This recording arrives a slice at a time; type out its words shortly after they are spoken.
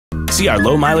See our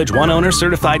low-mileage, one-owner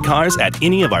certified cars at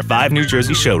any of our 5 New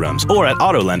Jersey showrooms or at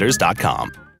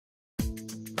AutoLenders.com.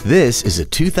 This is a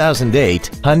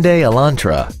 2008 Hyundai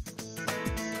Elantra.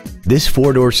 This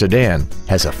 4-door sedan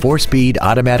has a 4-speed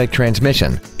automatic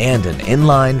transmission and an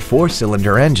inline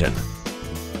 4-cylinder engine.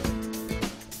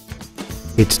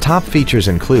 Its top features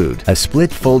include a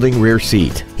split folding rear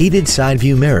seat, heated side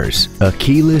view mirrors, a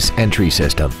keyless entry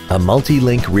system, a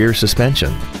multi-link rear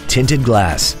suspension, tinted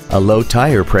glass, a low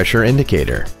tire pressure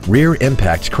indicator, rear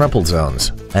impact crumple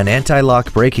zones, an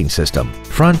anti-lock braking system,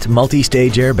 front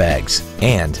multi-stage airbags,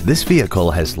 and this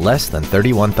vehicle has less than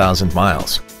 31,000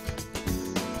 miles.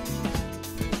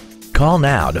 Call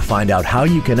now to find out how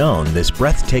you can own this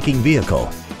breathtaking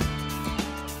vehicle.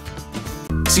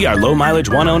 See our low-mileage,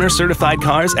 one-owner certified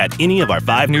cars at any of our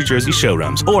 5 New Jersey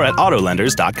showrooms or at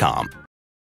AutoLenders.com.